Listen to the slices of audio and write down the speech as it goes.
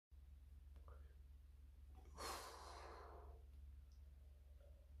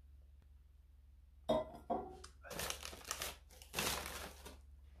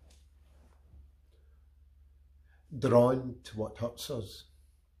drawn to what hurts us.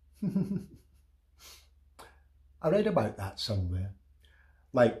 I read about that somewhere.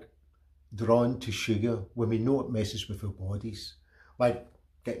 Like drawn to sugar when we know it messes with our bodies. Like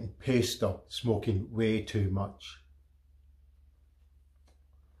getting pissed or smoking way too much.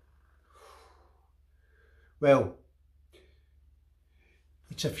 Well,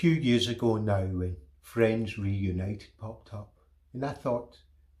 it's a few years ago now when Friends Reunited popped up, and I thought,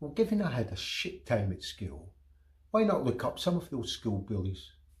 well, given I had a shit time at school, why not look up some of those school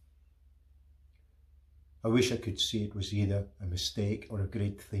bullies? I wish I could say it was either a mistake or a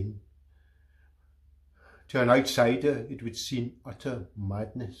great thing. To an outsider, it would seem utter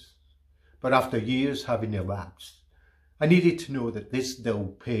madness. But after years having elapsed, I needed to know that this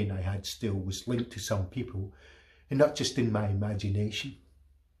dull pain I had still was linked to some people, and not just in my imagination.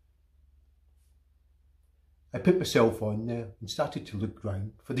 I put myself on there and started to look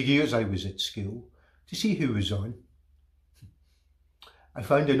round for the years I was at school to see who was on. I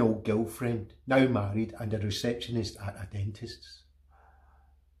found an old girlfriend, now married and a receptionist at a dentist's.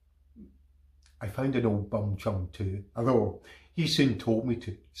 I found an old bum chum too, although he soon told me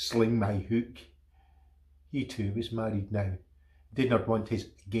to sling my hook. He too was married now, did not want his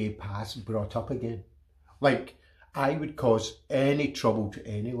gay past brought up again. Like I would cause any trouble to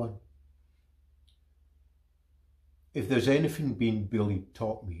anyone. If there's anything being bullied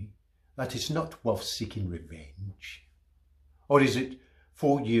taught me, that it's not worth seeking revenge. Or is it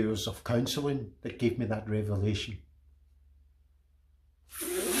 4 years of counselling that gave me that revelation?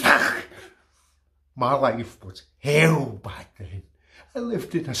 Fuck! My life was hell back then. I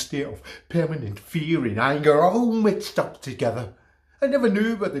lived in a state of permanent fear and anger, all mixed up together. I never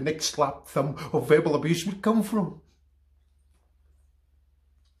knew where the next slap, thumb or verbal abuse would come from.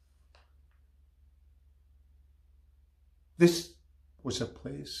 This was a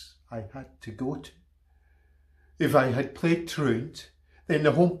place I had to go to. If I had played truant, then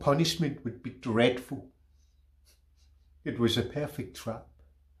the home punishment would be dreadful. It was a perfect trap,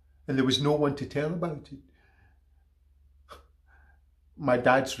 and there was no one to tell about it. My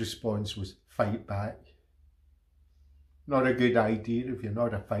dad's response was fight back. Not a good idea if you're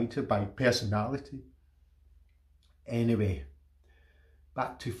not a fighter by personality. Anyway,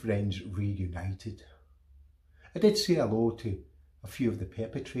 back to Friends Reunited. I did say hello to a few of the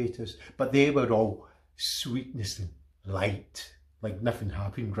perpetrators, but they were all sweetness and light, like nothing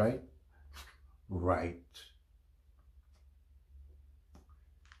happened, right? Right.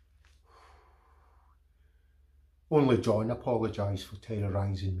 Only John apologised for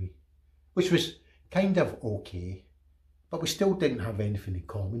terrorising me, which was kind of okay, but we still didn't have anything in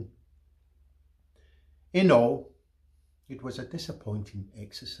common. In all, it was a disappointing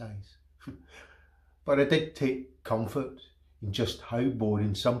exercise. But I did take comfort in just how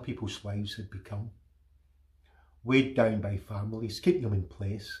boring some people's lives had become. Weighed down by families, keeping them in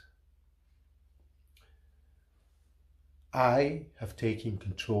place. I have taken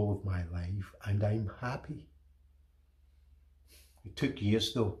control of my life and I'm happy. It took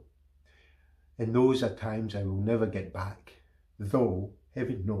years though, and those are times I will never get back, though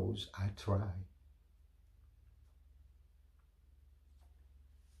heaven knows I try.